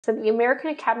So the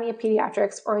American Academy of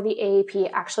Pediatrics, or the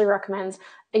AAP, actually recommends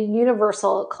a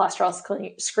universal cholesterol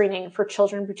screening for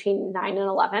children between 9 and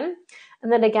 11,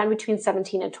 and then again between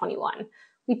 17 and 21.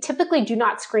 We typically do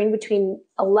not screen between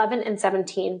 11 and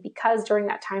 17 because during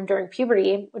that time, during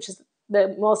puberty, which is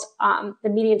the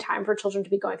median time for children to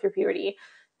be going through puberty,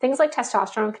 things like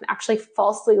testosterone can actually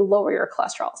falsely lower your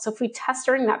cholesterol. So if we test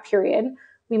during that period,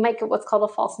 we might get what's called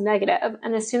a false negative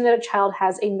and assume that a child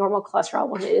has a normal cholesterol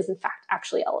when it is in fact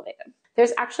actually elevated.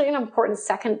 There's actually an important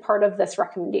second part of this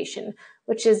recommendation,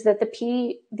 which is that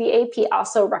the AP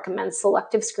also recommends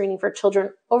selective screening for children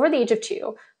over the age of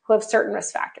 2 who have certain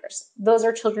risk factors. Those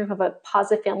are children who have a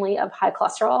positive family of high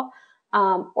cholesterol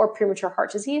or premature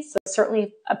heart disease. So certainly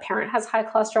if a parent has high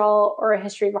cholesterol or a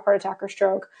history of a heart attack or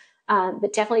stroke,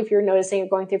 but definitely if you're noticing you're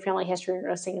going through family history, you're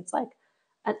noticing it's like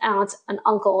an aunt, an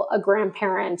uncle, a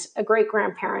grandparent, a great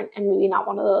grandparent, and maybe not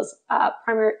one of those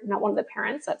not one of the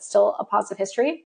parents that's still a positive history.